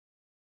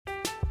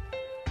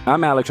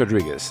I'm Alex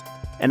Rodriguez.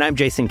 And I'm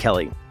Jason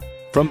Kelly.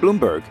 From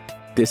Bloomberg,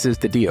 this is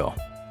The Deal.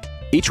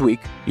 Each week,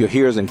 you'll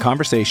hear us in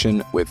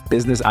conversation with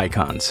business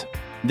icons.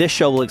 This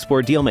show will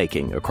explore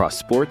deal-making across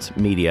sports,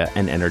 media,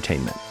 and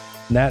entertainment.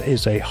 That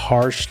is a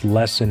harsh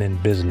lesson in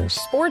business.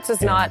 Sports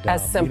is not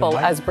as simple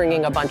as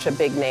bringing a bunch of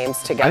big names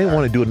together. I didn't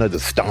want to do another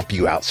stomp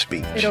you out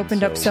speech. It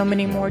opened up so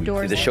many more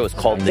doors. The show is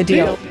called The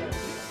Deal.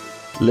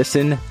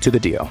 Listen to The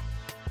Deal.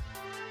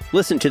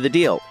 Listen to The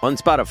Deal on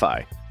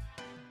Spotify.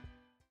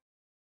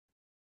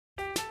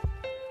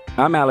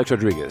 I'm Alex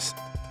Rodriguez.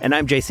 And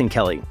I'm Jason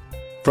Kelly.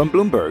 From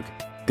Bloomberg,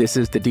 this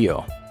is The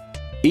Deal.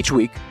 Each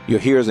week, you'll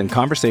hear us in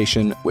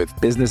conversation with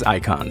business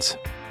icons.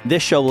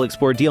 This show will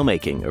explore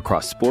deal-making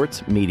across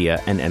sports,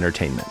 media, and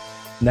entertainment.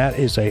 That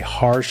is a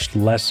harsh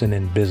lesson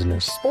in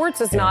business.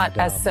 Sports is not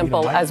as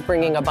simple as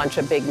bringing a bunch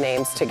of big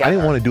names together. I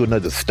didn't want to do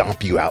another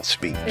stomp you out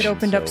speech. It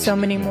opened up so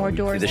many more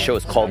doors. The show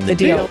is called The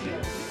Deal.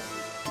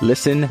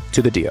 Listen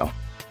to The Deal.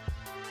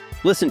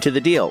 Listen to The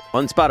Deal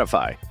on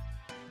Spotify.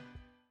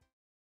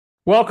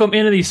 Welcome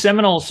into the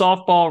Seminoles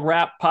Softball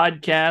Wrap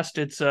Podcast.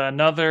 It's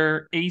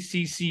another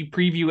ACC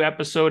preview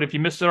episode. If you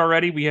missed it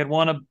already, we had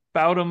one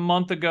about a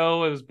month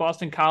ago. It was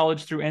Boston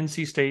College through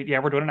NC State. Yeah,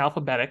 we're doing it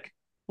alphabetically.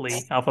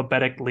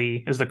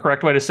 Alphabetically is the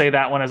correct way to say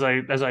that one as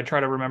I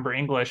try to remember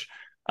English.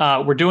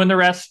 We're doing the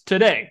rest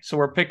today. So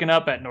we're picking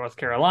up at North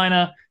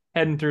Carolina,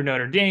 heading through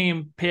Notre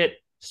Dame, Pitt,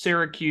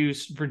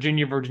 Syracuse,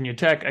 Virginia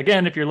Tech.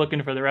 Again, if you're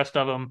looking for the rest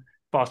of them,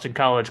 Boston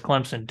College,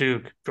 Clemson,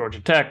 Duke,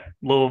 Georgia Tech,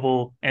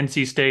 Louisville,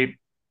 NC State.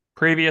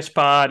 Previous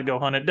pod, go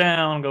hunt it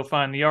down, go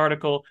find the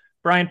article.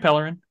 Brian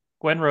Pellerin,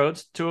 Gwen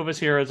Rhodes, two of us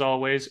here as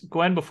always.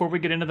 Gwen, before we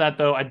get into that,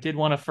 though, I did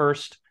want to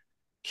first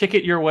kick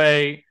it your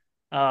way.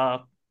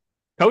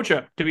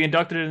 Kocha to be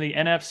inducted into the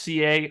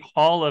NFCA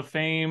Hall of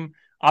Fame.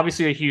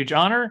 Obviously a huge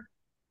honor.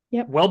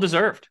 Yep.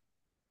 Well-deserved.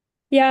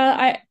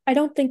 Yeah, I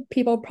don't think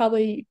people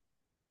probably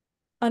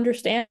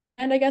understand,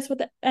 I guess, what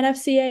the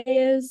NFCA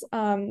is.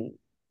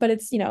 But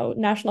it's,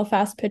 National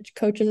Fast Pitch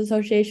Coaches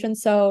Association.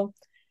 So,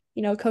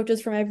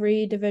 coaches from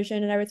every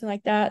division and everything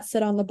like that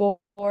sit on the board,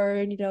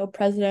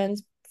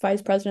 presidents,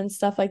 vice presidents,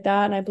 stuff like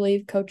that. And I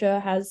believe Kocha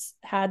has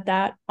had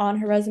that on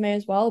her resume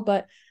as well.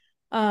 But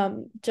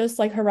just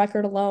like her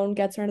record alone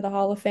gets her into the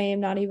Hall of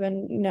Fame, not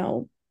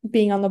even,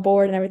 being on the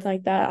board and everything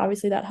like that.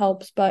 Obviously that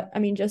helps. But I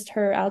mean, just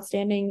her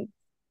outstanding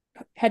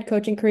head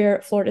coaching career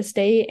at Florida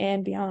State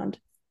and beyond.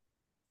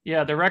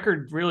 Yeah, the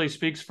record really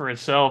speaks for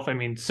itself. I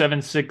mean,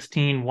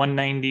 716,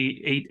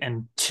 198,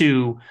 and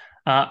 2.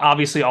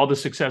 Obviously, all the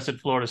success at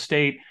Florida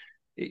State.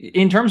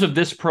 In terms of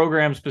this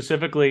program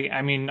specifically,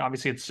 I mean,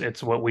 obviously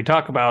it's what we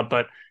talk about,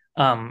 but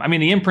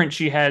the imprint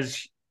she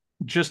has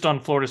just on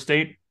Florida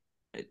State,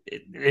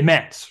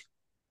 immense.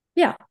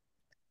 Yeah.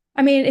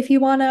 I mean, if you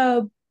want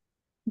to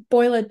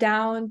boil it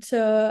down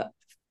to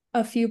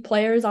a few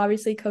players,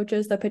 obviously Kocha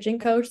is the pitching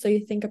coach. So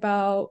you think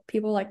about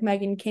people like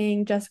Megan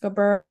King, Jessica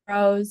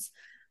Burrows,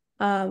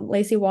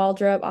 Lacey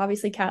Waldrop,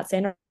 obviously Kat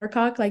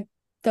Sandercock, like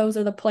those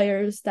are the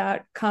players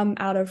that come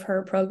out of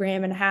her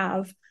program and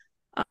have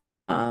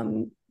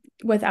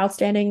with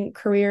outstanding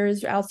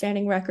careers,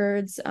 outstanding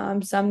records.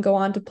 Some go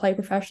on to play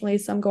professionally,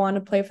 some go on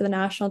to play for the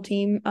national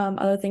team,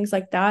 other things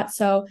like that.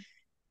 So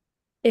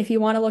if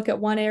you want to look at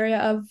one area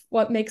of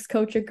what makes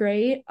Kocha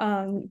great,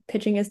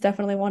 pitching is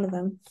definitely one of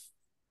them.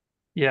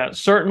 Yeah,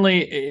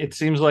 certainly it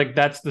seems like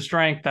that's the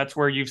strength. That's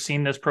where you've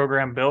seen this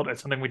program built.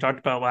 It's something we talked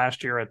about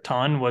last year a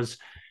ton, was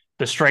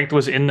the strength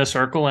was in the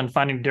circle and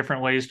finding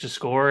different ways to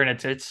score. And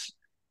it's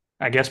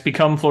I guess,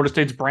 become Florida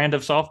State's brand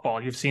of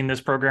softball. You've seen this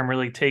program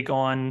really take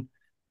on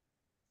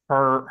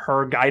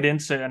her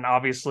guidance and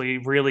obviously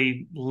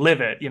really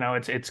live it.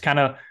 It's kind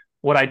of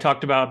what I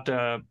talked about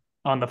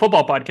on the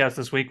football podcast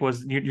this week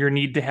was your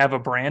need to have a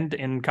brand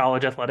in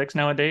college athletics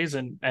nowadays.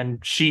 And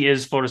she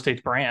is Florida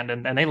State's brand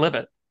and they live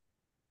it.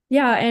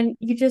 Yeah, and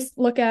you just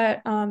look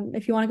at,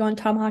 if you want to go on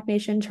Tomahawk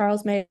Nation,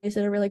 Charles Mays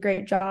did a really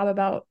great job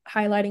about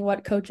highlighting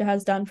what Kocha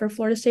has done for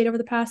Florida State over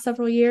the past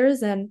several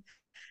years. And,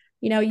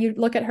 you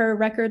look at her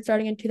record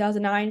starting in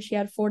 2009, she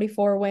had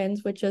 44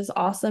 wins, which is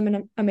awesome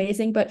and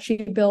amazing, but she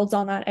builds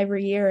on that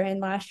every year. And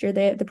last year,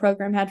 the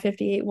program had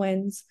 58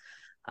 wins.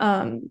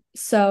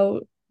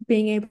 So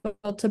being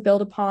able to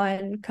build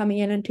upon coming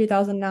in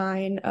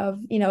 2009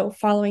 of,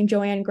 following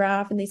Joanne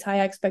Graff and these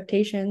high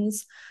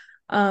expectations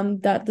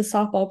that the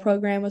softball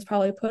program was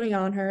probably putting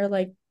on her,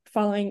 like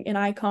following an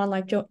icon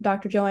like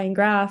Dr. Joanne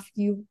Graff,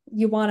 you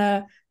want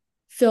to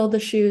fill the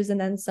shoes and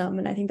then some.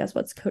 And I think that's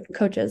what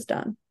Coach has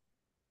done.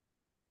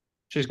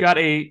 She's got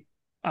I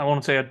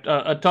won't say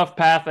a tough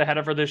path ahead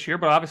of her this year,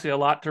 but obviously a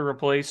lot to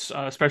replace,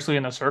 especially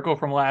in the circle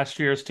from last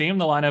year's team,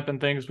 the lineup and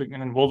things.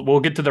 We'll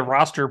get to the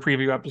roster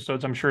preview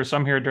episodes, I'm sure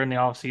some here during the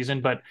off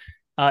season, but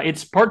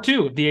it's part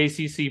 2 of the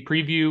ACC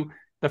preview.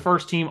 The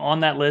first team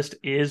on that list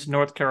is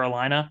North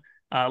Carolina.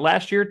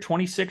 Last year,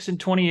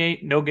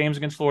 26-28, no games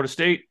against Florida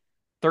State,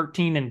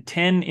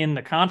 13-10 in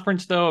the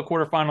conference, though, a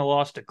quarterfinal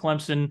loss to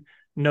Clemson,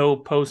 no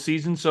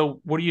postseason.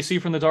 So what do you see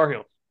from the Tar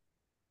Heels?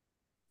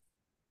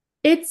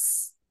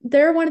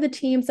 They're one of the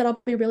teams that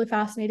I'll be really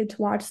fascinated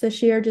to watch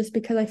this year, just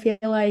because I feel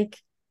like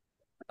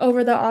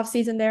over the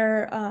offseason,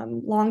 their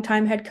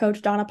longtime head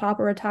coach, Donna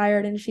Papa,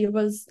 retired, and she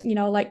was,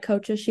 like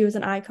coaches, she was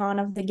an icon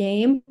of the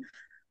game.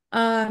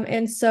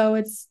 And so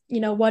it's,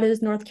 what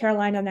is North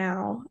Carolina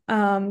now?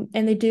 And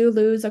they do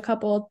lose a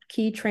couple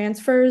key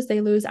transfers. They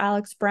lose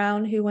Alex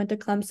Brown, who went to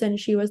Clemson.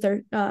 She was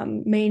their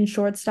main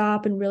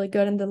shortstop and really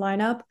good in the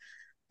lineup.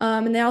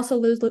 And they also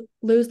lose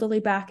Lily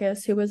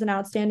Backus, who was an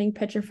outstanding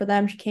pitcher for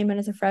them. She came in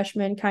as a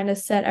freshman, kind of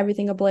set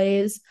everything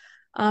ablaze,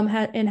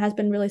 and has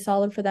been really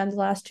solid for them the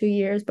last 2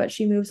 years, but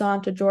she moves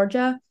on to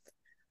Georgia.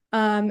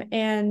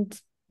 And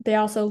they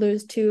also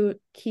lose two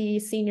key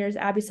seniors,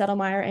 Abby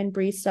Settlemeyer and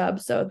Bree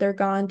Stubbs, so they're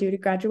gone due to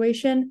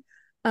graduation.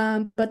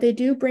 But they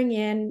do bring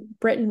in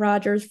Britton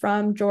Rogers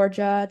from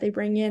Georgia. They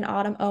bring in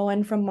Autumn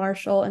Owen from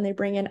Marshall, and they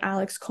bring in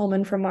Alex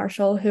Coleman from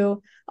Marshall,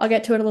 who I'll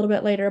get to it a little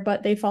bit later,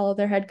 but they follow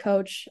their head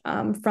coach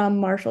from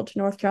Marshall to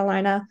North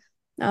Carolina,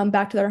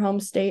 back to their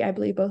home state. I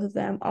believe both of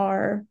them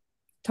are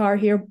Tar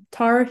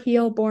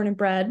Heel born and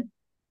bred.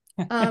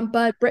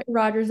 But Britton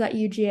Rogers at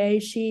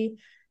UGA, she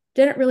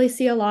didn't really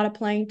see a lot of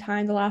playing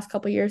time the last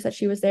couple of years that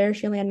she was there.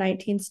 She only had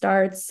 19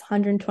 starts,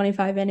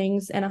 125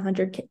 innings, and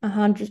 100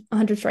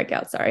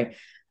 strikeouts. Sorry.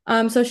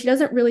 So she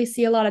doesn't really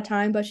see a lot of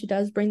time, but she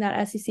does bring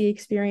that SEC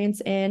experience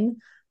in.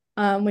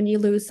 When you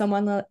lose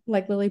someone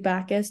like Lily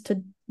Backus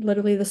to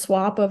literally the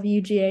swap of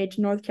UGA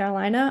to North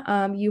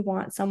Carolina, you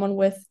want someone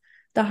with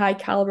the high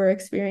caliber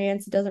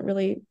experience. It doesn't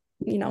really,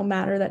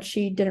 matter that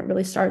she didn't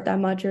really start that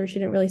much or she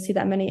didn't really see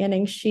that many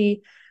innings.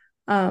 She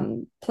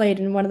played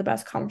in one of the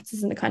best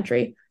conferences in the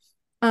country.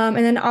 And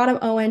then Autumn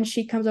Owen,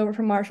 she comes over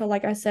from Marshall,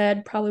 like I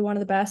said, probably one of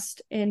the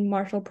best in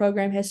Marshall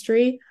program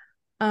history.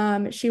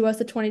 She was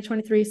the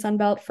 2023 Sun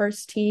Belt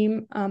first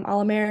team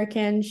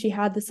All-American. She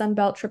had the Sun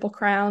Belt Triple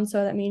Crown,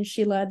 so that means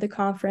she led the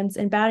conference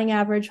in batting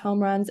average, home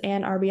runs,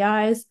 and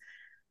RBIs.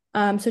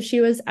 So she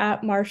was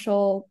at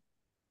Marshall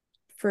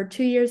for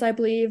 2 years, I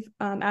believe,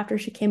 after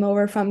she came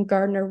over from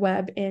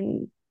Gardner-Webb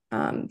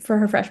for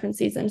her freshman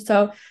season.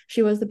 So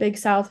she was the Big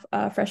South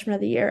Freshman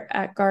of the Year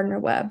at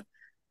Gardner-Webb.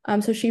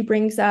 So she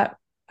brings that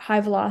high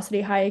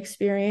velocity, high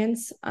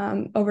experience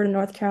over to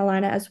North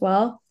Carolina as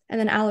well. And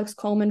then Alex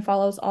Coleman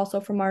follows also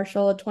from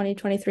Marshall, a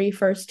 2023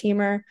 first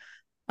teamer.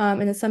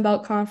 In the Sun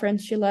Belt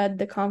Conference, she led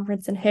the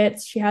conference in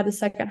hits. She had the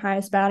second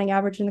highest batting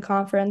average in the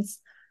conference.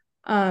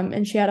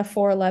 And she had a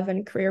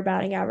 .411 career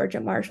batting average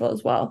at Marshall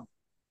as well.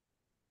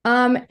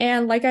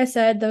 And like I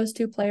said, those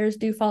two players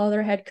do follow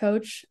their head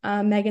coach,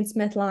 Megan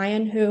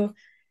Smith-Lyon, who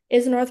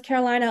is a North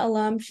Carolina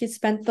alum. She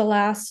spent the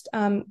last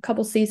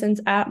couple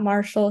seasons at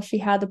Marshall. She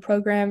had the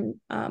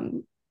program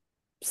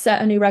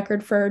set a new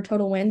record for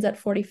total wins at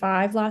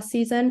 45 last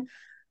season.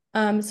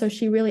 So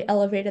she really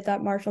elevated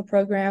that Marshall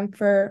program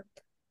for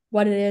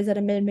what it is at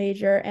a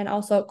mid-major. And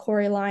also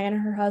Corey Lyon,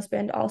 her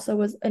husband, also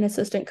was an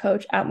assistant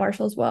coach at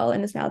Marshall as well,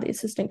 and is now the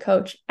assistant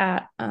coach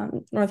at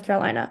North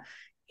Carolina.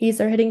 He's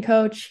their hitting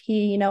coach.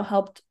 He,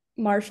 helped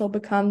Marshall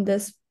become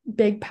this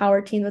big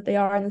power team that they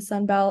are in the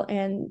Sun Belt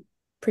and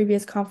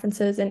previous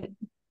conferences and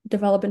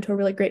develop into a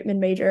really great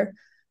mid-major.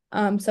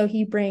 So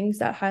he brings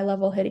that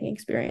high-level hitting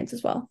experience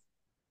as well.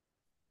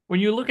 When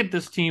you look at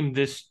this team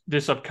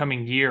this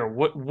upcoming year,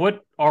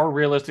 what are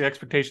realistic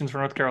expectations for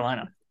North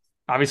Carolina?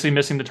 Obviously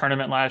missing the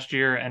tournament last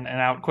year and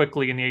out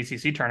quickly in the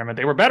ACC tournament.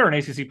 They were better in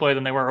ACC play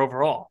than they were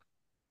overall.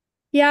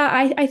 Yeah,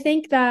 I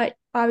think that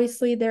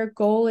obviously their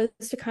goal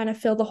is to kind of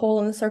fill the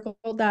hole in the circle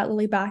that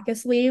Lily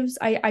Backus leaves.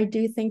 I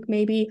do think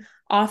maybe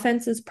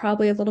offense is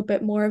probably a little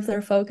bit more of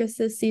their focus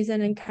this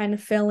season and kind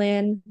of fill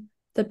in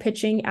the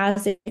pitching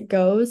as it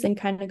goes and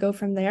kind of go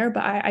from there.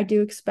 But I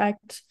do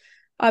expect,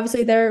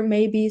 obviously there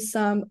may be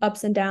some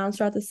ups and downs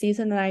throughout the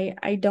season. And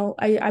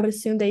I would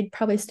assume they'd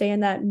probably stay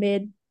in that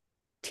mid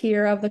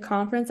tier of the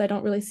conference. I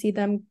don't really see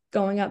them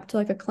going up to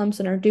like a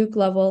Clemson or Duke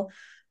level.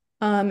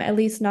 At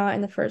least not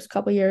in the first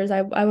couple of years.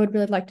 I would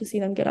really like to see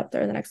them get up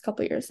there in the next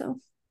couple of years, though.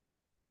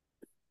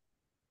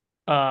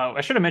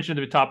 I should have mentioned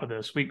at the top of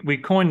this. We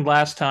coined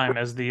last time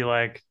as the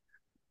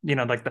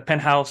the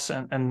penthouse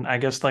and I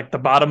guess like the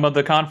bottom of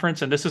the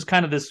conference. And this is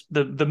kind of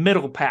the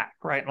middle pack,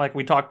 right? Like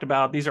we talked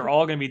about, these are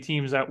all going to be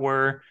teams that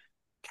were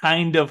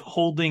kind of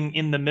holding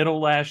in the middle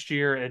last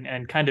year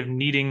and kind of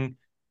needing,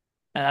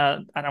 I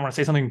don't want to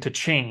say something to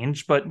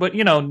change, but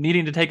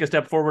needing to take a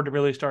step forward to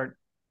really start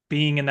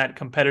being in that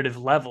competitive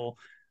level.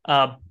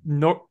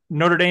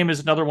 Notre Dame is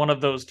another one of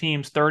those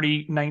teams,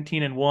 30,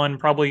 19-1,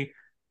 probably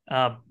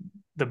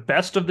the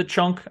best of the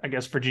chunk. I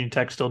guess Virginia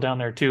Tech's still down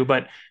there too,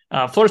 but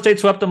Florida State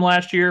swept them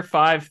last year,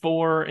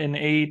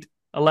 5-4-8,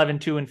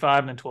 11-2-5,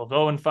 and then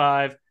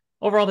 12-0-5.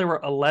 Overall, they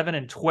were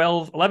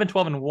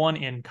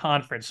 11-12-1 in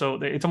conference. So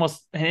it's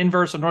almost an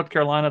inverse of North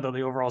Carolina, though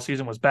the overall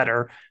season was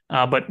better,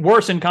 but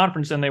worse in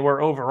conference than they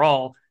were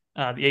overall.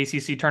 The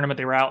ACC tournament,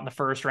 they were out in the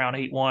first round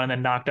 8-1 and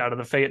then knocked out of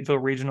the Fayetteville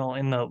Regional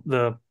in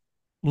the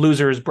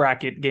losers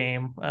bracket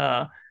game.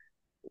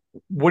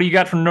 What do you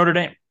got from Notre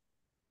Dame?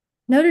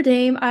 Notre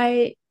Dame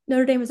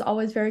is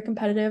always very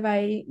competitive.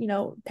 I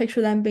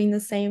picture them being the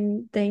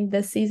same thing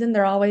this season.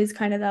 They're always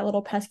kind of that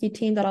little pesky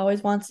team that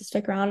always wants to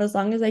stick around as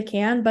long as they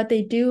can, but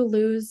they do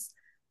lose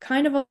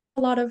kind of a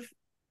lot of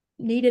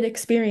needed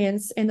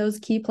experience, and those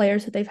key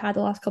players that they've had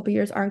the last couple of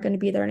years aren't going to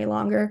be there any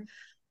longer.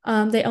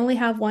 They only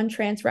have one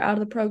transfer out of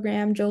the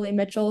program, Jolie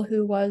Mitchell,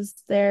 who was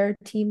their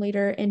team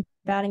leader in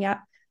batting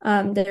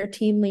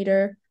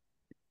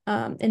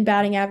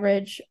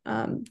average,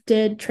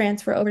 did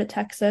transfer over to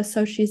Texas.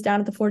 So she's down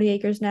at the 40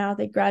 acres now.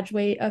 They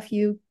graduate a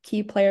few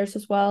key players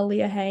as well,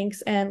 Leah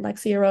Hanks and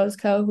Lexi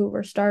Orozco, who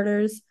were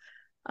starters.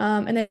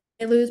 And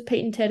they lose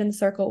Peyton Tidd in the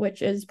circle,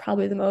 which is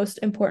probably the most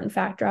important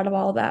factor out of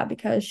all of that,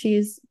 because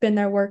she's been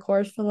their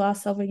workhorse for the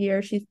last several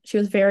years. She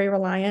was very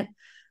reliant.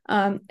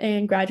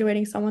 And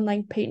graduating someone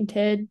like Peyton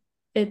Tidd,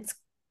 it's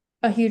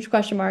a huge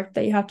question mark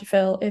that you have to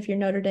fill if you're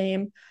Notre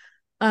Dame.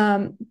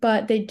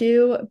 But they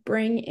do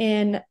bring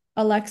in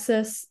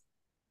Alexis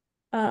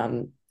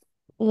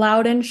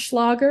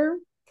Laudenschlager,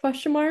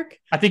 question mark.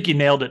 I think you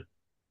nailed it.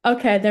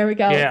 Okay, there we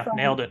go. Yeah,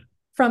 nailed it.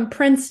 From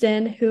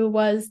Princeton, who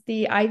was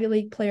the Ivy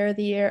League Player of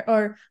the Year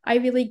or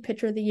Ivy League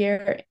Pitcher of the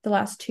Year the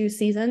last 2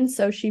 seasons.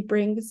 So she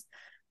brings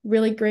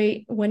really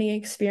great winning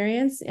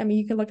experience. I mean,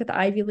 you can look at the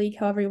Ivy League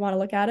however you want to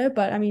look at it,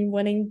 but I mean,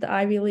 winning the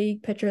Ivy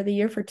League Pitcher of the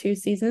Year for 2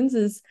 seasons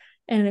is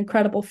an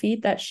incredible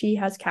feat that she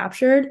has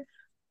captured.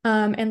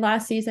 And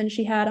last season,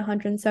 she had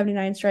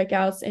 179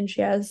 strikeouts, and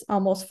she has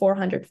almost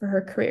 400 for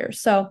her career.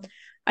 So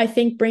I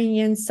think bringing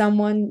in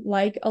someone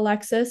like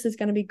Alexis is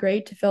going to be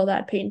great to fill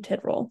that Peyton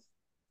Tidd role.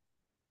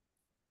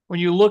 When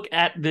you look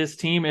at this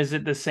team, is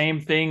it the same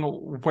thing?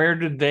 Where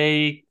did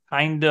they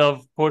kind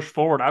of push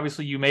forward?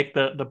 Obviously, you make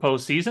the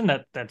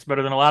postseason. That's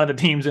better than a lot of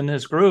the teams in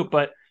this group,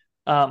 but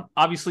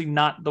obviously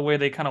not the way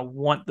they kind of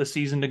want the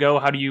season to go.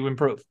 How do you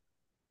improve?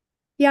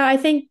 Yeah, I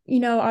think,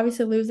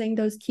 obviously losing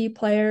those key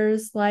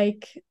players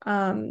like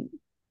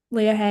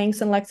Leah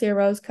Hanks and Lexi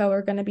Orozco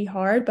are going to be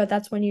hard, but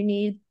that's when you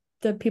need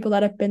the people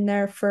that have been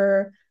there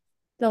for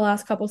the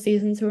last couple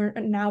seasons, who are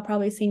now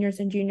probably seniors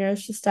and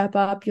juniors, to step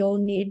up. You'll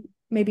need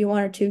maybe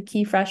 1 or 2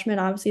 key freshmen.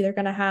 Obviously, they're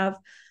going to have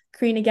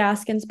Karina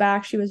Gaskins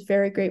back. She was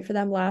very great for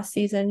them last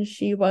season.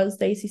 She was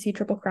the ACC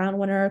Triple Crown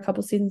winner a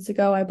couple seasons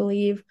ago, I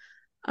believe.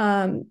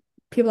 People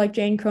like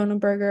Jane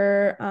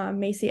Cronenberger,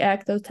 Macy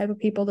Eck, those type of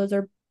people, those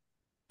are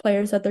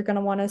players that they're going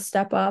to want to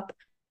step up.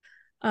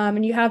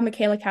 And you have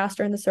Michaela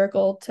Castor in the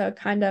circle to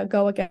kind of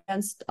go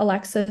against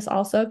Alexis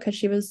also, because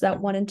she was that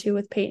 1 and 2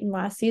 with Peyton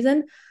last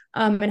season.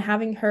 And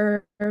having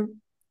her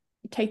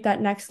take that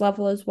next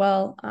level as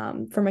well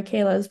for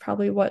Michaela is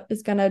probably what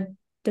is going to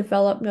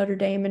develop Notre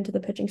Dame into the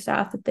pitching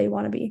staff that they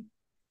want to be.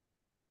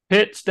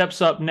 Pitt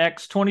steps up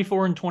next,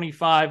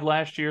 24-25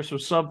 last year, so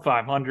sub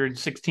 500,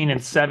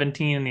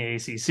 16-17 in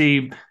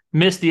the ACC.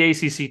 Missed the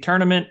ACC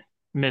tournament,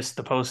 missed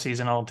the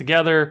postseason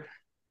altogether.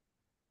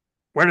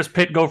 Where does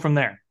Pitt go from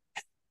there?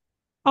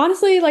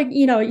 Honestly,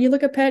 you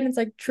look at Pitt and it's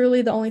like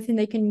truly the only thing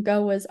they can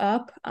go is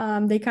up.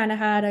 They kind of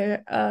had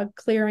a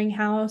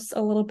clearinghouse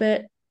a little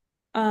bit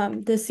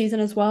this season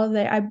as well.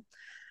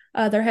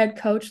 Their head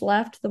coach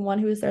left, the one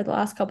who was there the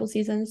last couple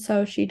seasons,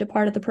 so she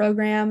departed the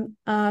program.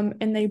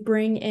 And they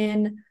bring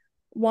in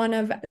one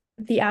of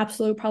the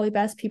absolute probably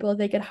best people that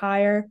they could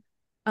hire,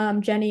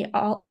 Jenny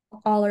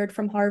Allard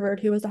from Harvard,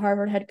 who was the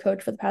Harvard head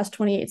coach for the past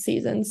 28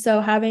 seasons. So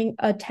having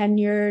a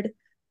tenured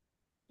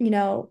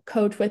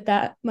coach with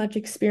that much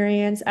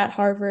experience at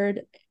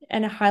Harvard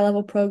and a high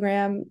level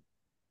program,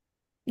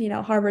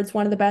 Harvard's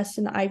one of the best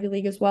in the Ivy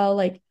League as well.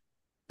 Like,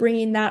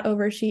 bringing that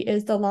over, she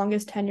is the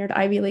longest tenured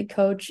Ivy League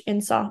coach in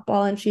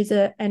softball, and she's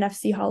an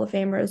NFC Hall of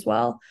Famer as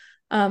well.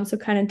 So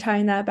kind of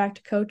tying that back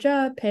to Coach,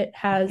 Pitt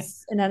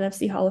has an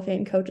NFC Hall of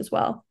Fame coach as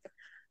well.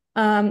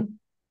 That'll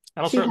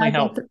certainly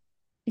help.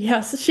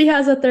 Yes, she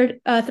has a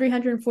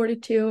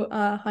 342,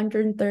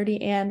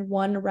 130 and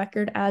 1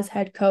 record as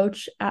head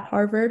coach at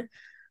Harvard.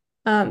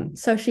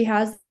 So she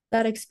has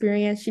that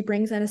experience. She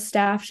brings in a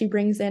staff. She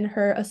brings in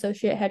her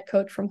associate head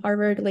coach from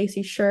Harvard,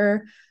 Lacey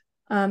Scher,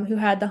 who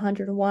had the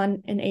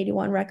 101 and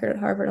 81 record at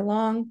Harvard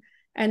along.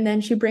 And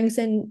then she brings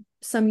in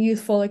some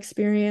youthful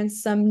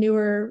experience, some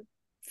newer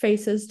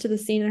faces to the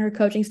scene in her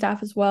coaching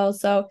staff as well.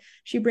 So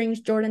she brings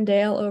Jordan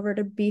Dale over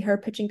to be her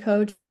pitching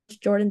coach.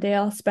 Jordan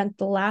Dale spent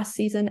the last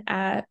season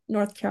at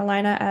North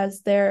Carolina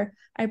as their,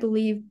 I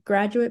believe,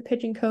 graduate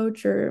pitching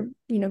coach, or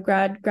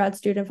grad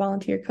student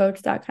volunteer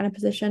coach, that kind of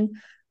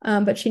position.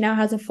 But she now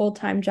has a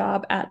full-time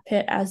job at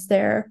Pitt as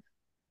their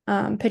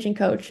pitching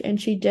coach, and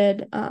she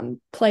did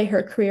play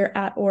her career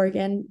at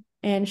Oregon,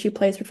 and she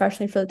plays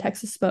professionally for the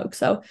Texas Smoke.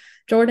 So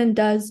Jordan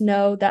does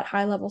know that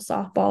high-level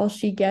softball.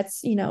 She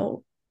gets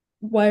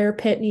where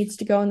Pitt needs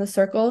to go in the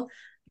circle.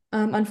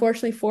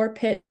 Unfortunately for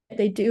Pitt,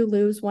 they do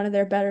lose one of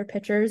their better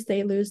pitchers.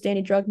 They lose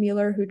Danny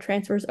Drugmuller, who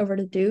transfers over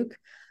to Duke.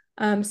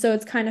 So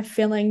it's kind of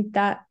filling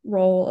that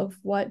role of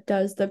what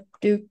does the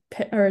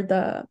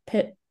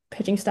Pitt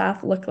pitching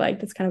staff look like.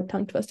 That's kind of a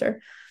tongue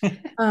twister.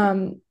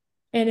 And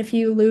if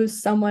you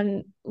lose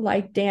someone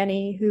like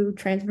Danny, who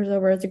transfers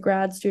over as a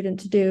grad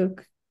student to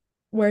Duke,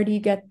 where do you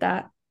get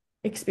that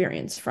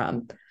experience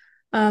from?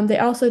 They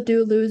also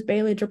do lose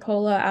Bailey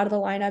Drapola out of the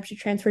lineup. She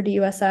transferred to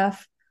USF.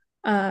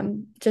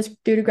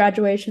 Just due to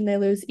graduation, they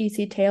lose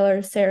E.C.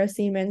 Taylor, Sarah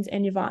Siemens,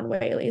 and Yvonne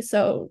Whaley.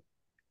 So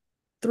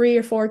 3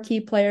 or 4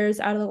 key players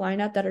out of the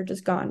lineup that are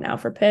just gone now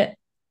for Pitt.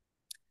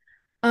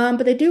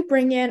 But they do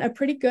bring in a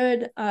pretty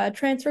good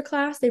transfer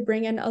class. They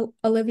bring in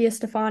Olivia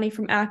Stefani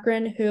from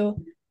Akron,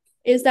 who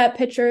is that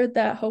pitcher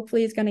that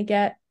hopefully is going to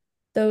get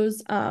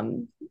those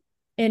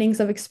innings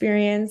of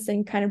experience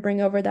and kind of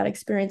bring over that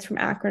experience from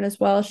Akron as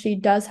well. She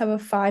does have a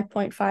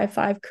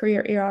 5.55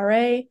 career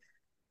ERA,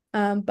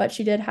 but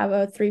she did have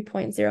a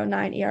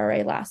 3.09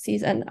 ERA last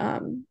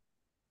season.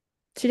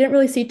 She didn't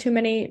really see too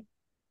many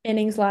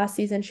innings last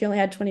season. She only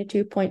had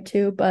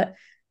 22.2, but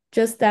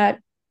just that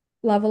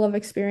level of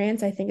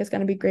experience I think is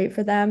going to be great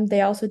for them.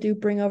 They also do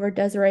bring over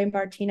Desiree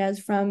Martinez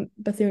from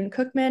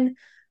Bethune-Cookman,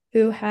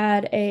 who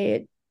had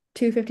a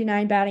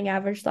 259 batting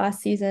average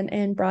last season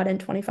and brought in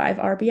 25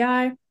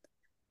 RBI.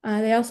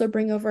 They also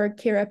bring over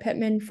Kira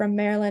Pittman from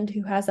Maryland,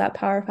 who has that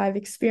Power 5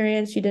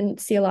 experience. She didn't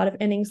see a lot of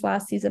innings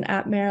last season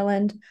at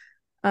Maryland,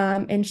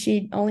 and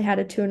she only had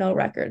a 2-0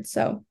 record.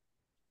 So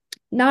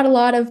not a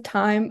lot of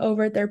time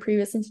over at their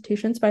previous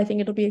institutions, but I think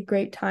it'll be a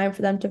great time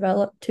for them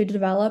to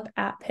develop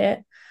at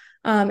Pitt,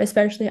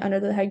 especially under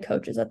the head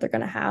coaches that they're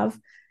going to have.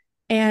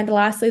 And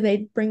lastly,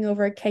 they bring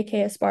over KK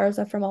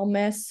Esparza from Ole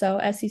Miss, so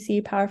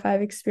SEC Power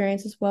 5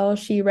 experience as well.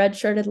 She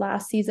redshirted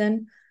last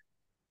season,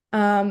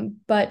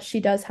 but she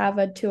does have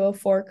a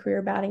 204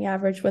 career batting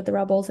average with the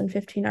Rebels and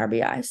 15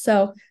 RBI.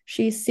 So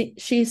she's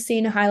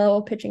seen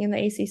high-level pitching in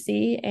the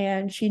ACC,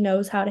 and she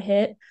knows how to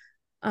hit,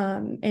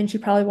 and she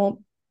probably won't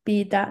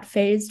be that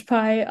phased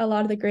by a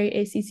lot of the great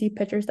ACC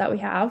pitchers that we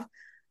have.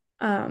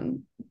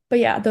 But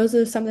yeah, those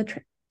are some of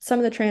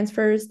the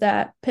transfers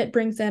that Pitt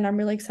brings in. I'm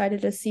really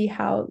excited to see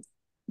how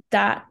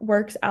that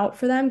works out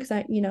for them,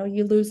 because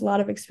you lose a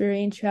lot of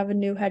experience. You have a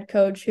new head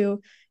coach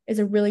who is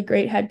a really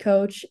great head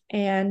coach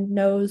and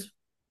knows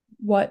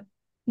what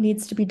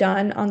needs to be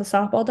done on the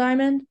softball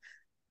diamond.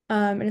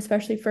 And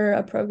especially for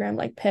a program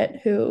like Pitt,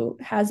 who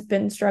has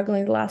been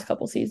struggling the last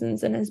couple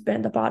seasons and has been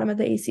at the bottom of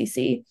the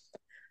ACC.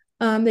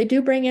 They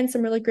do bring in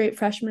some really great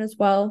freshmen as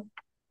well.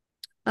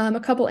 A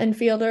couple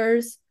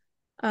infielders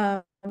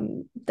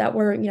that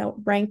were,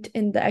 ranked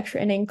in the extra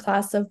inning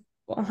class of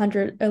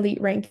 100 elite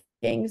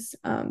rankings.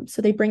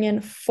 So they bring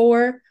in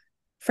 4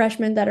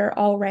 freshmen that are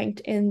all ranked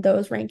in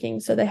those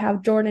rankings. So they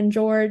have Jordan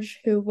George,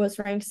 who was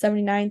ranked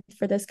 79th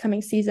for this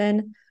coming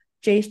season,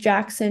 Jace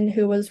Jackson,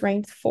 who was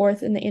ranked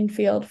 4th in the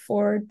infield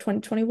for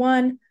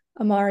 2021,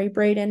 Amari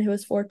Braden, who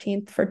was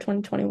 14th for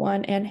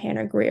 2021, and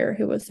Hannah Greer,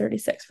 who was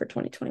 36th for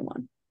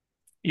 2021.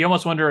 You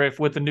almost wonder if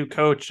with the new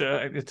coach,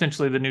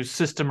 essentially the new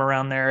system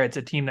around there, it's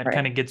a team that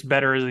kind of gets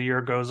better as the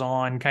year goes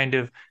on, kind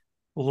of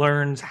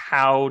learns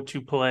how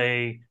to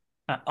play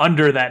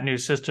under that new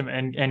system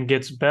and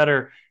gets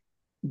better.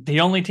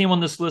 The only team on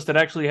this list that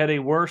actually had a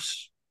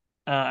worse,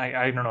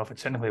 I don't know if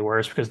it's technically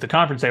worse because the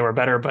conference they were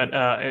better, but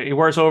a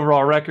worse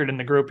overall record in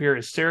the group here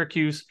is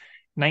Syracuse,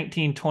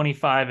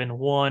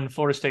 19-25-1.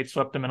 Florida State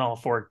swept them in all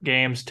 4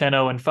 games,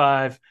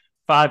 10-0-5,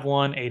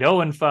 5-1,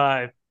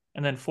 8-0-5.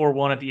 And then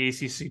 4-1 at the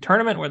ACC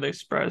tournament, where they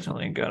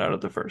surprisingly got out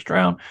of the first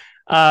round.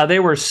 They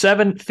were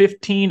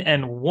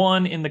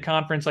 7-15-1 in the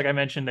conference. Like I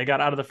mentioned, they got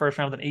out of the first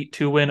round with an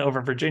 8-2 win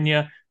over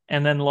Virginia,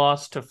 and then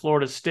lost to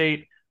Florida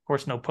State. Of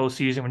course, no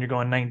postseason when you're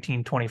going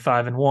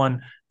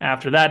 19-25-1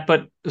 after that.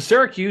 But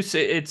Syracuse,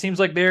 it seems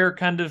like they're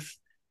kind of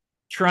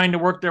trying to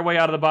work their way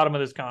out of the bottom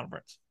of this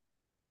conference.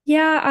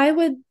 Yeah,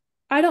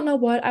 I don't know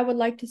what I would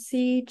like to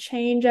see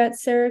change at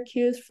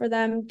Syracuse for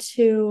them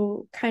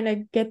to kind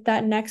of get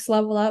that next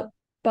level up.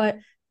 But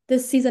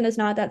this season is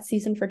not that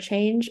season for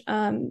change.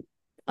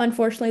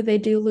 Unfortunately, they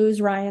do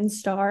lose Ryan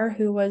Starr,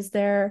 who was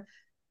their,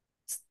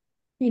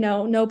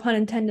 no pun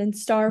intended,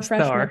 star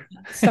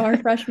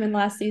freshman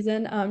last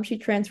season. She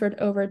transferred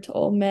over to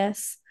Ole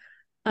Miss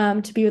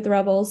to be with the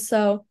Rebels.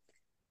 So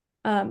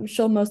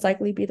she'll most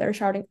likely be their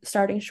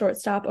starting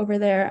shortstop over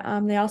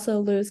there. They also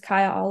lose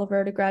Kaya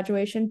Oliver to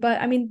graduation.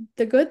 But,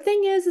 the good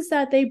thing is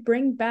that they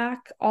bring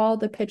back all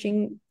the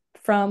pitching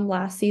from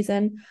last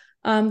season.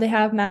 They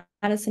have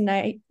Madison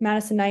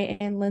Knight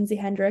and Lindsay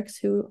Hendricks,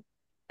 who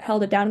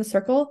held it down in the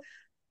circle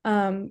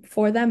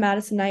for them.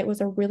 Madison Knight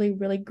was a really,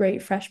 really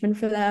great freshman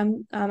for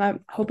them.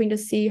 I'm hoping to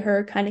see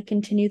her kind of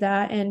continue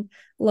that and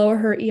lower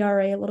her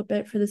ERA a little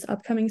bit for this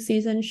upcoming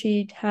season.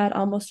 She had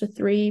almost a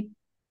 3.0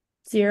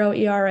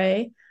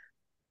 ERA,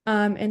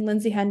 and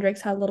Lindsay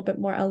Hendricks had a little bit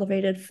more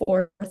elevated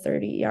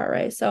 4.30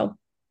 ERA. So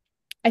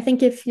I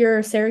think if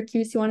you're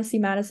Syracuse, you want to see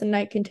Madison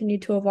Knight continue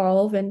to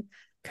evolve and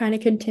kind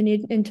of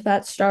continued into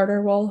that starter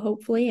role,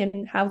 hopefully,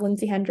 and have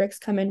Lindsay Hendricks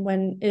come in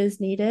when is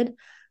needed.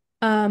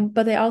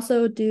 But they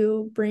also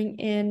do bring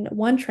in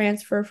one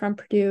transfer from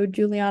Purdue,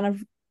 Juliana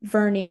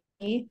Verney,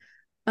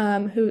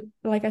 who,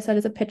 like I said,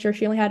 is a pitcher.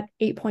 She only had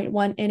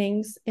 8.1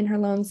 innings in her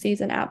lone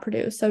season at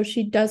Purdue. So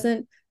she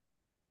doesn't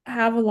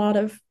have a lot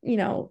of,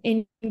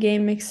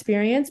 in-game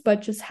experience,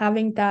 but just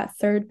having that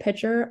third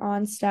pitcher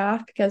on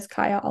staff, because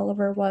Kaya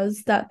Oliver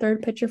was that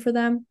third pitcher for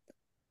them,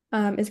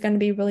 is going to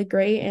be really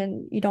great,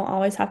 and you don't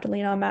always have to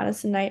lean on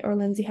Madison Knight or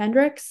Lindsay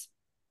Hendricks.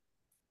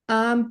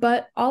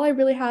 But all I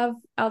really have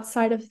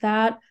outside of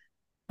that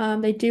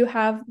They do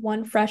have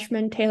one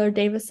freshman, Taylor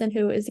Davison,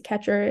 who is a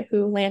catcher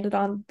who landed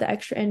on the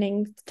extra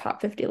innings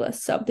top 50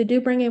 list. So they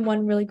do bring in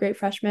one really great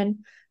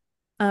freshman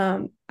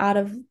out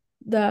of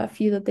the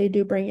few that they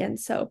do bring in.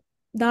 So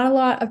not a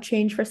lot of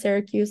change for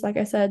Syracuse. Like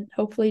I said,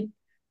 hopefully,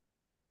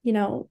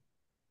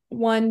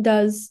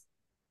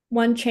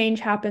 one change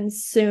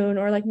happens soon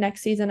or like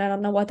next season. I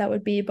don't know what that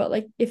would be, but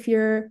like if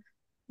you're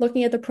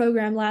looking at the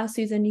program last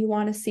season, you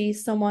want to see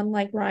someone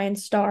like Ryan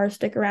Starr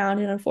stick around,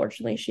 and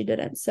unfortunately she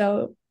didn't.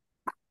 So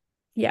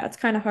yeah, it's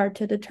kind of hard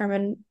to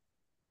determine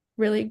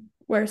really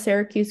where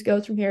Syracuse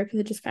goes from here because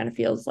it just kind of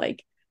feels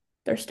like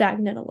they're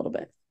stagnant a little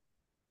bit.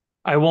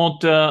 I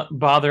won't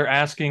bother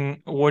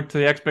asking what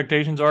the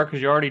expectations are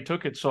because you already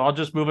took it. So I'll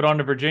just move it on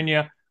to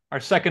Virginia, our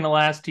second to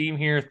last team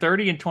here,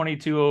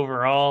 30-22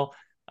 overall.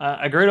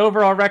 A great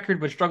overall record,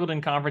 but struggled in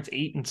conference,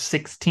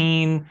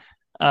 8-16.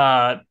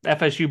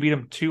 FSU beat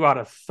them 2 out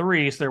of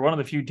 3, so they're one of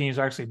the few teams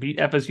that actually beat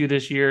FSU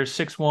this year.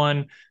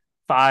 6-1.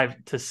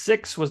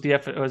 5-6 was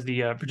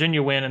the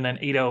Virginia win, and then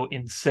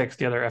 8-0-6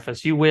 the other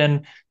FSU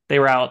win. They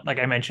were out, like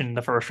I mentioned, in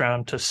the first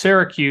round to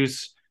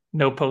Syracuse.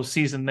 No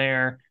postseason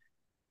there.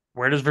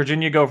 Where does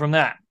Virginia go from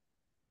that?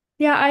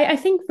 Yeah, I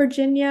think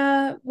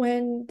Virginia,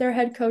 when their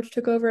head coach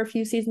took over a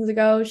few seasons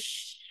ago,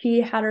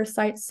 she had her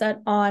sights set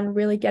on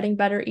really getting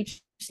better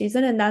each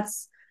season, and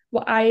that's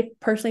what I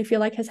personally feel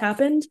like has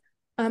happened.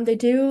 They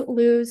do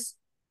lose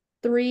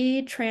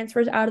 3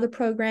 transfers out of the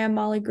program.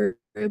 Molly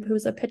Grube,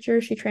 who's a pitcher,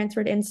 she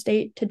transferred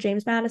in-state to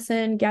James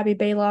Madison. Gabby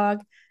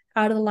Baylog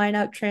out of the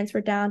lineup,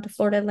 transferred down to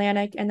Florida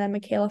Atlantic, and then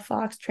Michaela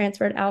Fox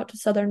transferred out to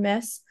Southern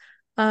Miss.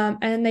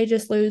 And then they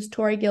just lose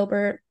Tori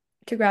Gilbert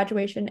to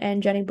graduation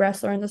and Jenny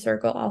Bressler in the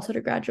circle also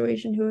to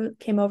graduation, who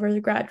came over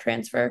the grad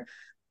transfer.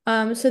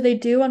 So they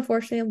do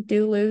unfortunately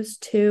lose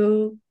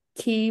 2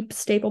 key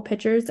staple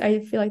pitchers. I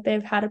feel like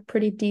they've had a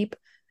pretty deep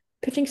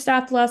pitching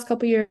staff the last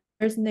couple years,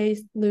 and they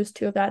lose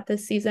 2 of that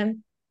this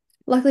season.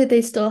 Luckily,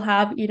 they still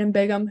have Eden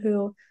Bigham,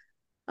 who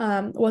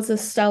was a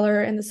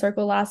stellar in the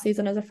circle last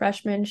season as a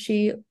freshman.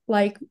 She,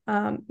 like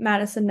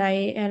Madison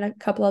Knight and a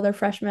couple other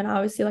freshmen,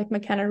 obviously like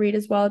McKenna Reed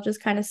as well,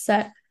 just kind of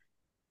set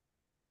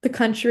the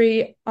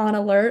country on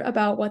alert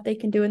about what they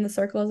can do in the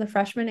circle as a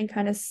freshman and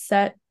kind of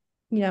set,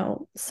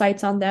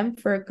 sights on them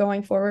for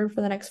going forward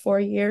for the next 4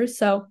 years.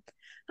 So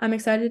I'm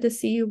excited to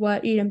see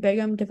what Eden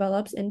Bigham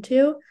develops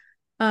into.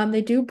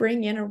 They do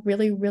bring in a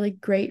really, really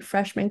great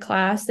freshman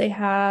class. They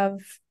have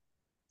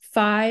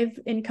 5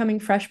 incoming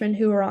freshmen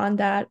who are on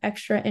that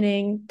extra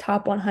inning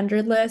top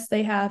 100 list.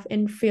 They have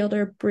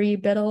infielder Bree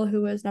Biddle,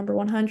 who is number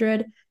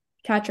 100,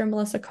 catcher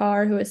Melissa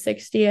Carr, who is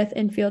 60th,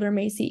 infielder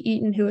Macy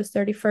Eaton, who is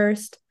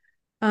 31st,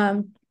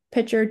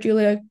 pitcher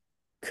Julia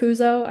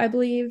Kuzo, I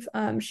believe,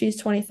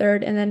 she's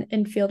 23rd, and then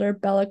infielder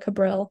Bella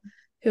Cabral,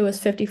 who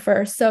is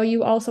 51st. So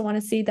you also want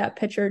to see that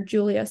pitcher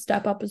Julia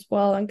step up as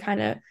well and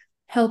kind of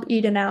help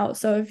Eden out.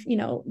 So if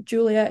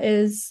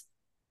Julia's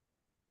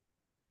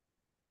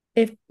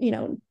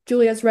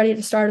ready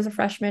to start as a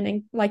freshman,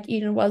 and like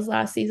Eden was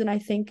last season, I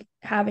think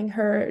having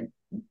her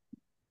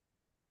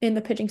in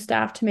the pitching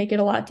staff to make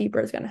it a lot deeper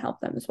is going to help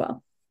them as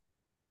well.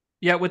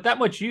 Yeah, with that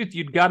much youth,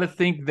 you'd got to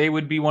think they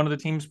would be one of the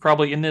teams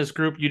probably in this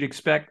group you'd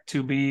expect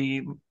to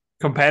be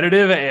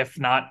competitive, if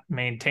not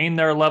maintain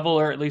their level,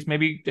 or at least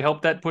maybe to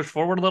help that push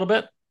forward a little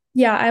bit.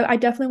 Yeah, I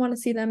definitely want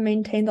to see them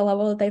maintain the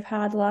level that they've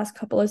had the last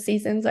couple of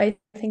seasons. I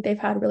think they've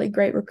had really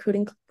great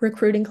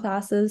recruiting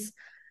classes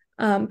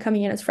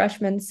coming in as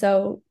freshmen.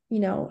 So,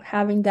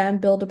 having them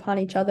build upon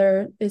each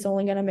other is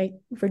only going to make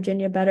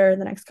Virginia better in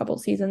the next couple of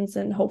seasons,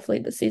 and hopefully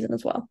this season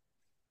as well.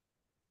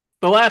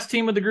 The last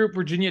team of the group,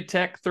 Virginia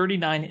Tech,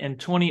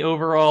 39-20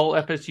 overall.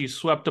 FSU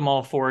swept them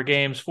all 4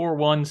 games,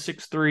 4-1,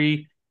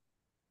 6-3,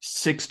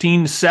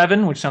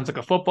 16-7, which sounds like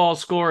a football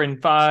score,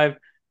 in 5,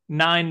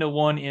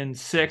 9-1 in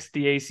 6,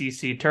 the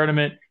ACC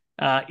tournament.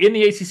 In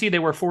the ACC, they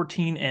were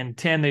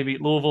 14-10. They beat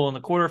Louisville in the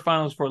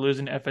quarterfinals before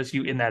losing to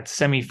FSU in that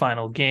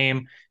semifinal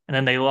game. And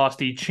then they lost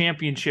the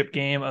championship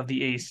game of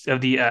the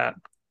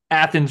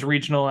Athens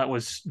regional. That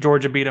was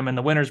Georgia beat them in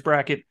the winners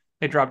bracket.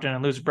 They dropped in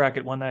and losers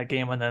bracket, won that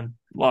game, and then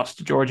lost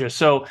to Georgia.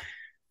 So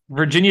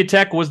Virginia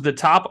Tech was the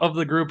top of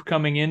the group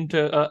coming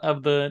into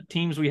of the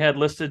teams we had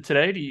listed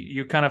today. Do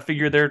you kind of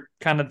figure they're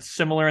kind of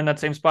similar in that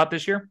same spot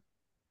this year?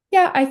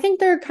 Yeah, I think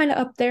they're kind of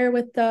up there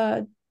with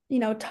the,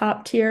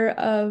 top tier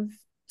of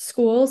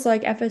schools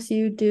like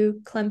FSU,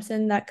 Duke,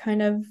 Clemson, that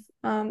kind of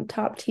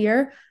top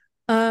tier.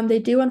 They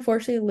do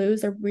unfortunately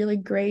lose a really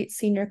great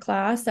senior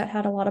class that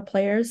had a lot of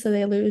players. So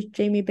they lose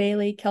Jamie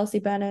Bailey, Kelsey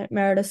Bennett,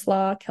 Meredith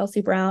Slaw,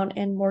 Kelsey Brown,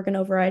 and Morgan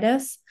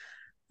Overitis.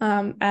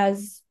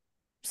 As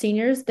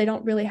seniors, they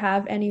don't really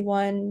have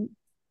anyone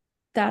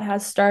that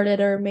has started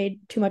or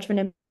made too much of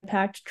an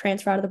impact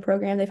transfer out of the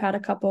program. They've had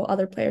a couple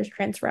other players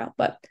transfer out,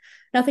 but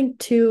nothing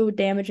too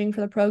damaging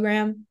for the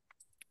program.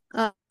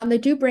 They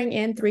do bring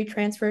in 3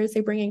 transfers. They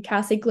bring in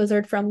Cassie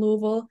Glizzard from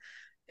Louisville,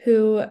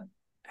 who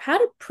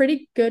had a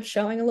pretty good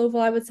showing in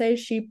Louisville, I would say.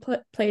 She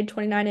played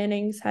 29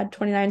 innings, had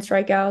 29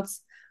 strikeouts,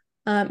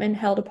 and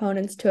held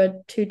opponents to a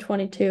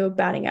 222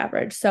 batting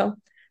average. So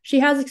she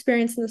has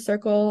experience in the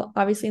circle,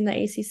 obviously in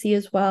the ACC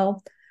as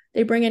well.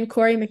 They bring in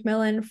Corey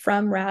McMillan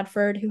from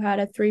Radford, who had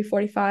a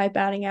 345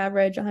 batting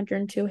average,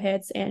 102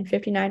 hits, and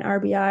 59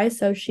 RBI.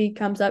 So she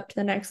comes up to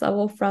the next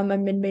level from a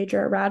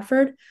mid-major at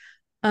Radford.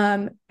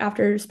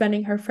 After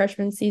spending her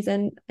freshman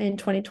season in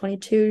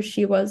 2022,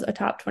 she was a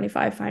top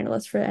 25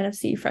 finalist for the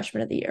NFC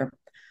Freshman of the Year.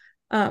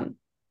 And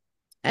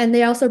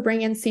they also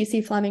bring in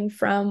Cece Fleming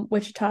from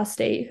Wichita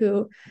State,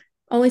 who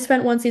only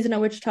spent one season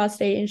at Wichita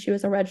State, and she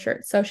was a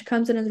redshirt. So she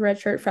comes in as a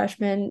redshirt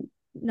freshman,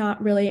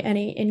 not really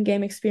any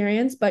in-game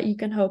experience, but you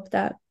can hope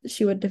that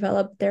she would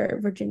develop their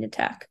Virginia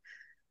Tech.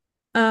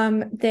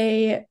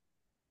 They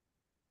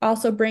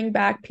also bring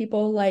back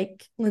people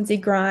like Lindsey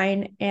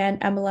Grine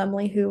and Emma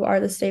Lemley, who are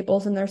the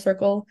staples in their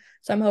circle.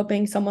 So I'm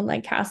hoping someone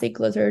like Cassie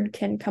Glizzard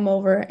can come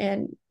over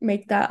and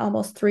make that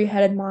almost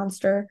three-headed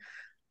monster.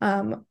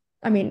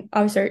 I mean,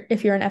 obviously,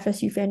 if you're an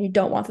FSU fan, you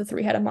don't want the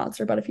three-headed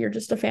monster, but if you're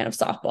just a fan of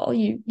softball,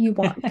 you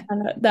want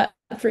kind of that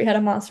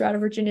three-headed monster out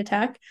of Virginia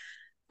Tech.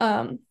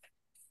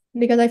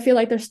 Because I feel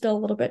like they're still a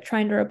little bit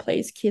trying to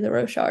replace Keela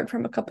Rochard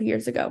from a couple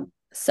years ago.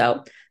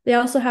 So they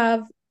also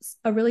have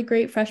a really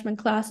great freshman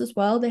class as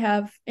well. They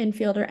have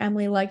infielder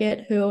Emily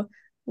Leggett, who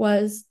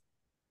was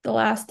the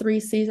last 3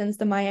 seasons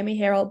the Miami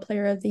Herald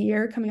Player of the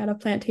Year coming out of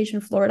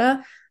Plantation,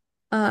 Florida.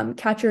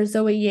 Catcher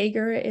Zoe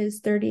Yeager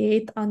is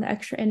 38th on the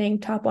extra inning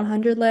top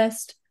 100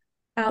 list.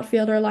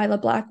 Outfielder Lila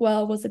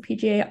Blackwell was a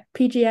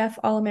PGF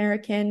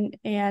All-American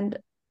and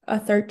a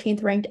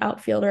 13th ranked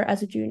outfielder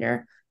as a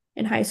junior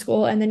in high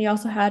school. And then you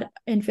also had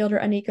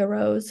infielder Anika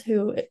Rose,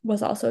 who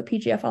was also a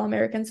PGF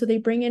All-American. So they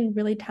bring in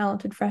really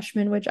talented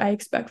freshmen, which I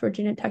expect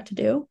Virginia Tech to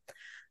do.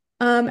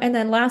 And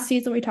then last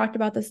season, we talked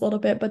about this a little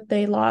bit, but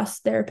they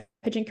lost their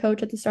pitching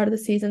coach at the start of the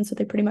season. So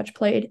they pretty much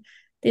played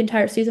the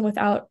entire season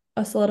without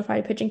a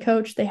solidified pitching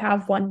coach. They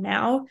have one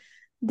now.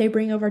 They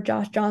bring over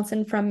Josh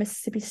Johnson from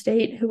Mississippi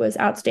State, who was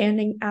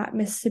outstanding at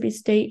Mississippi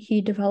State.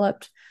 He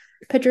developed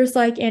pitchers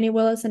like Annie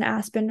Willis and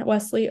Aspen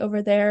Wesley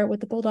over there with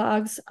the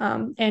Bulldogs.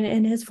 And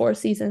in his 4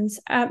 seasons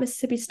at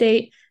Mississippi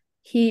State,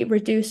 he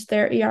reduced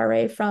their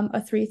ERA from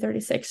a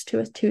 3.36 to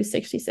a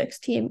 2.66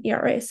 team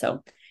ERA.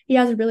 So he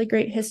has a really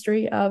great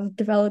history of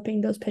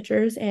developing those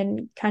pitchers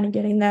and kind of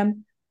getting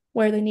them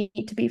where they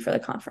need to be for the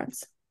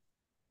conference.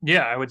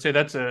 Yeah, I would say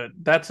that's a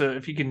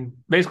if you can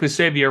basically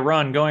save you a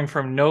run going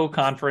from no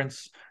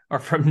conference or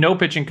from no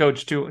pitching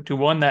coach to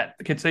one that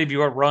can save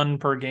you a run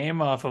per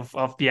game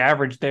off the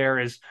average there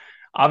is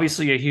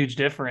obviously a huge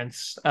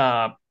difference.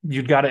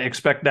 You've got to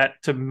expect that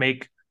to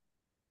make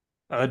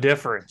a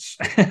difference,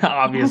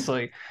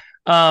 obviously.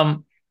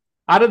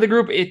 Out of the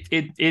group,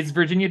 it is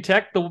Virginia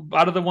Tech,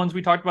 out of the ones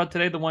we talked about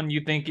today, the one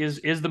you think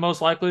is the most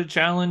likely to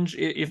challenge,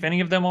 if any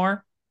of them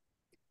are?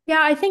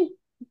 Yeah, I think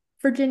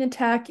Virginia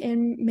Tech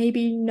and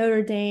maybe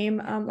Notre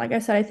Dame. Like I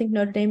said, I think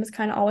Notre Dame is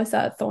kind of always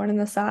that thorn in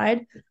the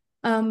side.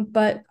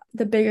 But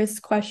the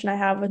biggest question I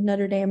have with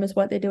Notre Dame is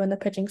what they do in the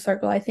pitching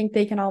circle. I think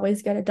they can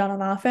always get it done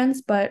on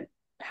offense, but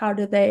how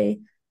do they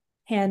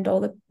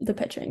handle the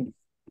pitching?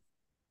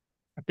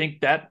 I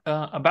think that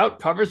about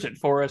covers it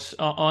for us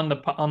on the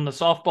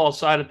softball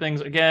side of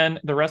things. Again,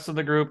 the rest of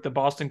the group, the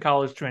Boston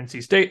College to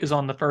NC State, is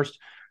on the first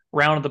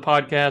round of the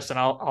podcast, and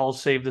I'll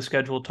save the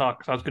schedule talk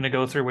because I was going to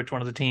go through which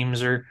one of the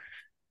teams are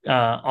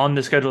on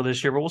the schedule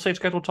this year, but we'll save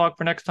schedule talk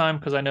for next time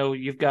because I know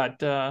you've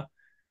got a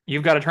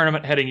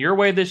tournament heading your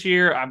way this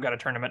year. I've got a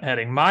tournament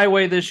heading my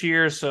way this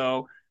year,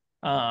 so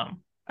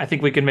I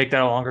think we can make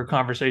that a longer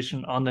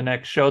conversation on the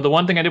next show. The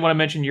one thing I did want to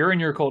mention, you're in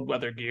your cold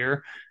weather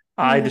gear.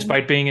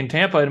 Despite being in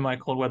Tampa in my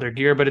cold weather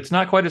gear, but it's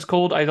not quite as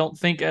cold, I don't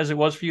think, as it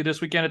was for you this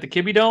weekend at the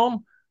Kibby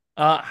Dome.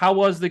 How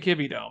was the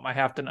Kibby Dome? I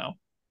have to know.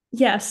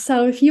 Yes.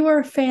 So if you were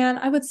a fan,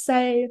 I would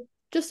say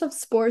just of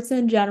sports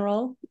in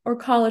general or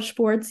college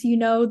sports,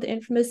 the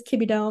infamous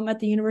Kibby Dome at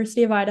the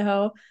University of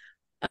Idaho.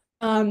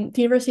 The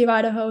University of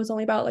Idaho is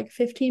only about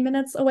 15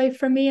 minutes away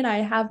from me, and I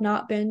have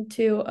not been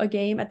to a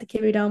game at the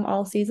Kibby Dome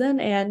all season.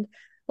 And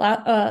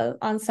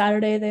on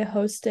Saturday, they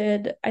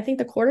hosted, I think,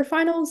 the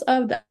quarterfinals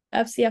of the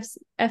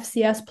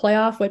FCS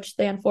playoff, which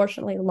they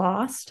unfortunately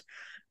lost.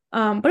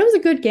 But it was a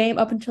good game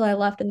up until I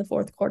left in the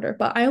fourth quarter.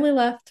 But I only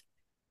left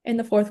in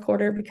the fourth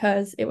quarter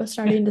because it was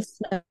starting to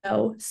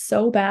snow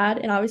so bad.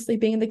 And obviously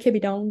being in the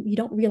Kibby Dome, you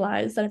don't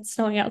realize that it's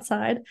snowing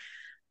outside.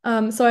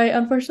 So I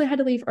unfortunately had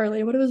to leave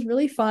early, but it was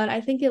really fun.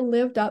 I think it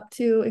lived up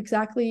to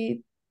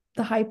exactly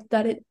the hype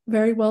that it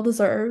very well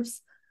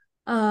deserves.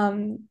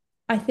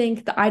 I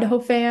think the Idaho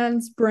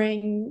fans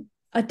bring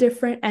a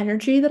different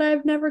energy that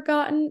I've never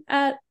gotten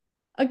at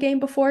a game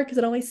before because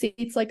it only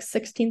seats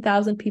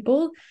 16,000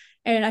 people.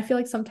 And I feel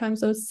like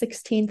sometimes those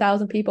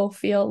 16,000 people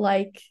feel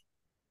like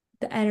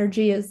the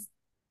energy is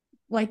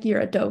like you're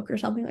a doke or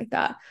something like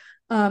that.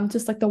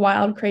 Just the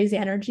wild, crazy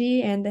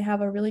energy. And they have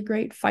a really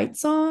great fight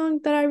song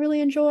that I really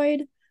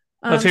enjoyed.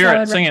 Let's hear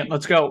it. Sing it.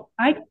 Let's go.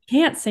 I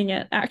can't sing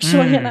it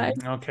actually.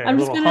 Okay. I'm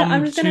just gonna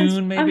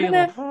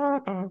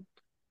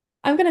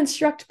I'm gonna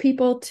instruct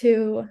people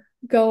to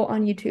go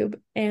on YouTube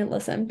and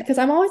listen because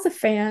I'm always a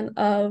fan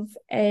of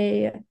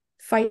a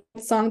fight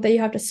song that you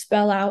have to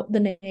spell out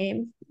the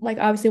name, like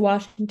obviously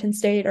Washington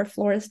State or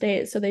Florida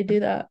State. So they do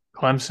the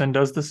Clemson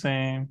does the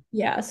same.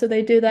 Yeah, so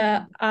they do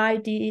the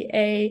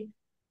IDAHO,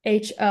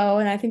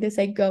 and I think they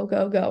say go,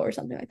 go, go or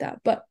something like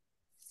that. But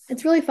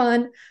it's really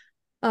fun.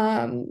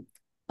 Um,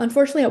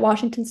 Unfortunately, at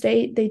Washington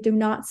State, they do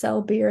not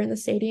sell beer in the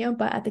stadium,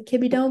 but at the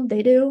Kibby Dome,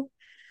 they do.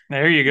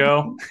 There you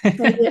go.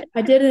 So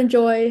I did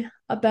enjoy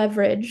a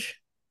beverage.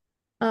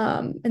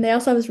 And they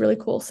also have this really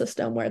cool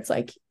system where it's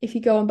like if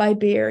you go and buy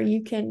beer,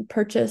 you can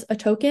purchase a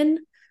token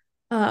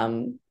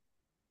and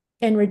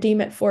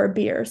redeem it for a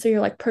beer. So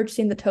you're like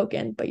purchasing the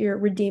token, but you're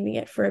redeeming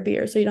it for a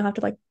beer. So you don't have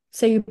to like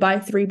say you buy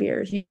 3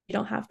 beers, you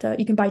don't have to,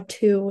 you can buy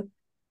 2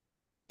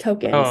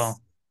 tokens. Oh,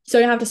 So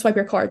you don't have to swipe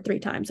your card 3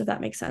 times, if that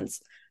makes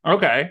sense.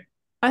 okay.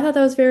 I thought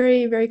that was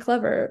very, very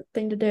clever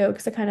thing to do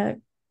because it kind of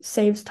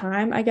saves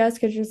time, I guess,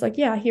 because you're just like,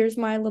 yeah, here's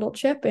my little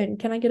chip and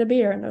can I get a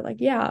beer? And they're like,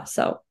 yeah.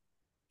 So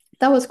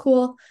that was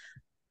cool.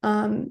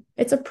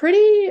 It's a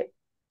pretty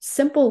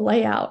simple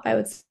layout, I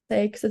would say,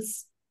 because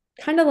it's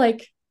kind of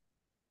like,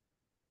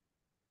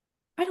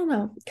 I don't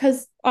know,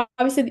 because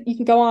obviously you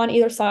can go on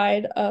either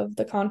side of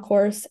the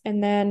concourse,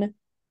 and then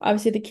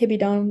obviously the Kibby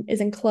Dome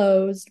is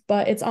enclosed,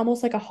 but it's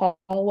almost like a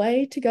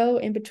hallway to go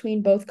in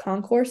between both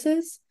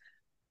concourses.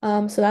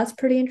 So that's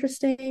pretty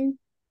interesting.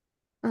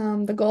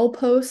 The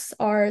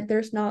goalposts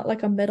there's not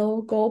like a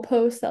middle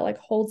goalpost that like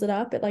holds it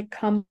up. It like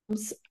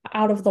comes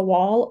out of the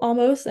wall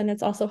almost, and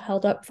it's also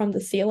held up from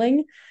the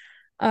ceiling.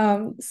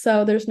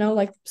 So there's no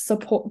like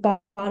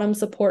bottom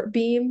support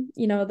beam,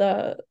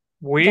 the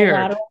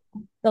Weird.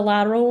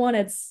 lateral one.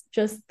 It's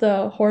just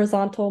the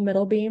horizontal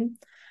middle beam.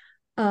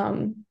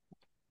 But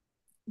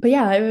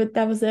yeah,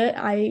 that was it.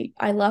 I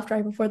left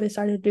right before they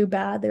started to do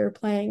bad. They were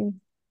playing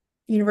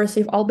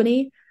University of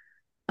Albany,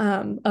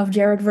 of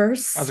Jared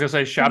Verse. I was gonna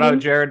say shout out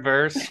Jared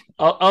Verse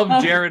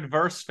of Jared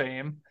Verse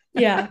fame.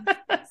 Yeah.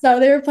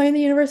 So they were playing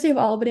the University of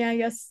Albany. I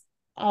guess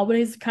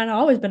Albany's kind of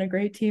always been a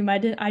great team. I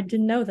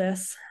didn't know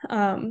this.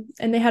 And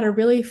they had a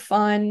really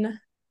fun.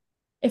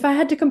 If I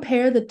had to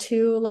compare the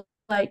two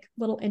like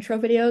little intro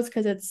videos,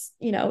 because it's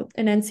an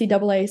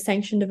NCAA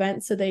sanctioned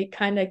event, so they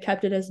kind of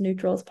kept it as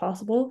neutral as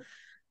possible.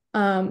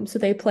 So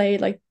they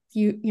played like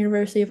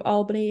University of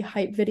Albany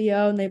hype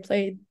video, and they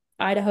played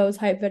Idaho's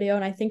hype video,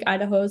 and I think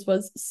Idaho's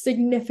was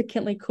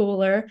significantly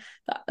cooler.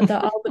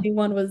 The Albany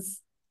one was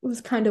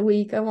kind of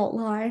weak, I won't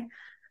lie.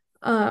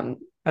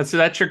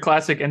 That's your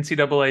classic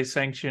NCAA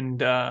sanctioned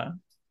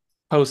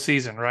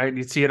postseason, right?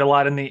 You see it a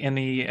lot in the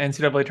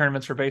NCAA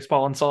tournaments for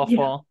baseball and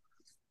softball.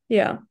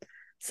 Yeah.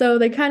 So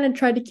they kind of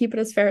tried to keep it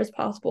as fair as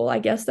possible. I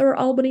guess there were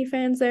Albany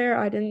fans there.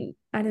 I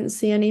didn't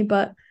see any,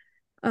 but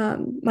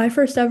my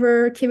first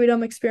ever Kibby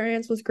Dome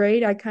experience was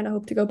great. I kind of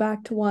hope to go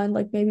back to one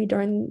like maybe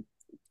during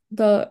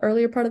the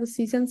earlier part of the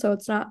season, so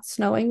it's not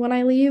snowing when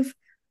I leave.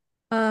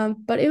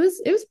 But it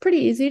was pretty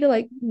easy to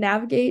like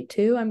navigate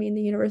too. I mean,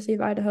 the University of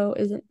Idaho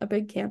isn't a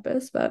big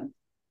campus, but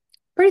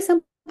pretty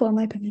simple in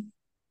my opinion.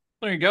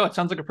 There you go. It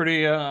sounds like a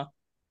pretty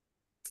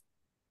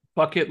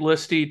bucket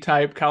listy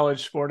type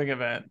college sporting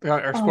event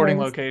or sporting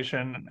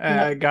location.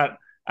 Yep.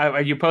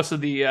 You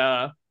posted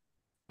on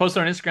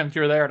Instagram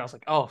through there, and I was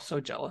like, oh, so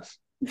jealous.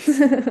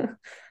 And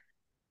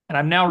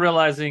I'm now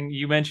realizing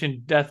you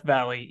mentioned Death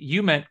Valley.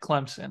 You meant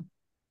Clemson.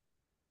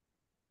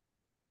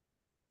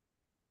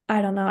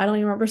 I don't know. I don't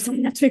even remember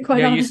saying that, to be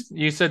quite honest.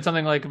 You said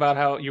something like about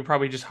how you're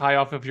probably just high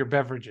off of your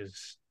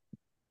beverages.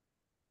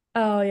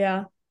 Oh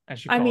yeah.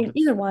 I mean,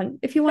 either one.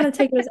 If you want to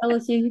take it as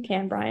LSU, you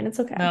can, Brian. It's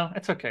okay. No,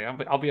 it's okay.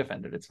 I'll be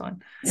offended. It's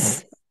fine.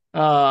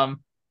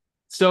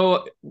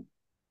 So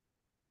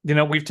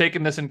we've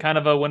taken this in kind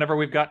of a whenever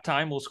we've got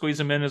time, we'll squeeze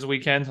them in as we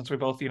can, since we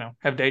both,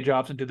 have day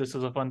jobs and do this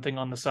as a fun thing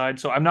on the side.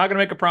 So I'm not going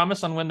to make a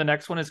promise on when the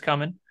next one is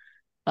coming.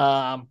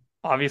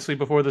 Obviously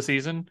before the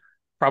season,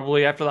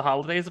 probably after the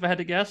holidays, if I had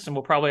to guess. And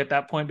we'll probably at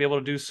that point be able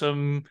to do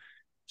some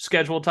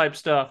schedule type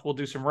stuff. We'll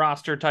do some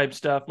roster type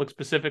stuff, look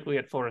specifically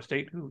at Florida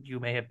State, who you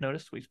may have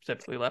noticed we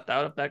specifically left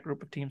out of that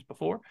group of teams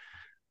before.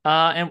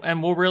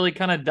 And we'll really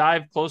kind of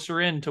dive closer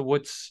into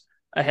what's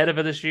ahead of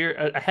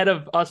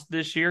us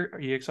this year.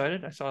 Are you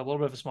excited? I saw a little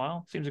bit of a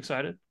smile. Seems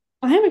excited.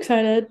 I am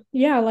excited.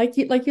 Yeah, like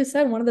you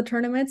said, one of the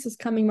tournaments is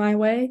coming my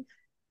way.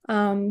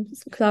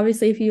 Because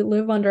obviously if you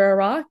live under a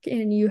rock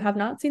and you have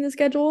not seen the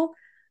schedule,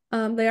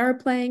 they are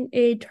playing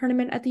a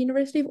tournament at the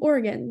University of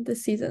Oregon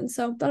this season,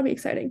 so that'll be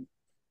exciting.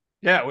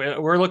 Yeah,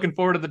 we're looking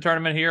forward to the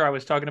tournament here. I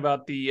was talking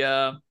about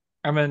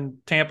I'm in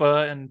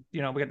Tampa, and we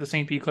got the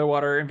St. Pete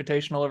Clearwater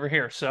Invitational over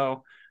here.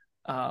 So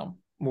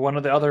one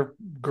of the other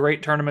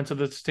great tournaments of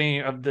this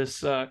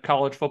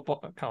college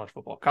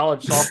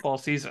softball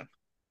season.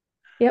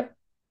 Yep.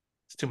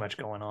 It's too much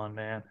going on,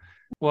 man.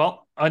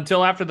 Well,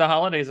 until after the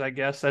holidays, I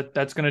guess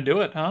that's going to do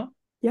it, huh?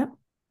 Yep.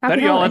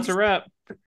 That y'all, that's a wrap.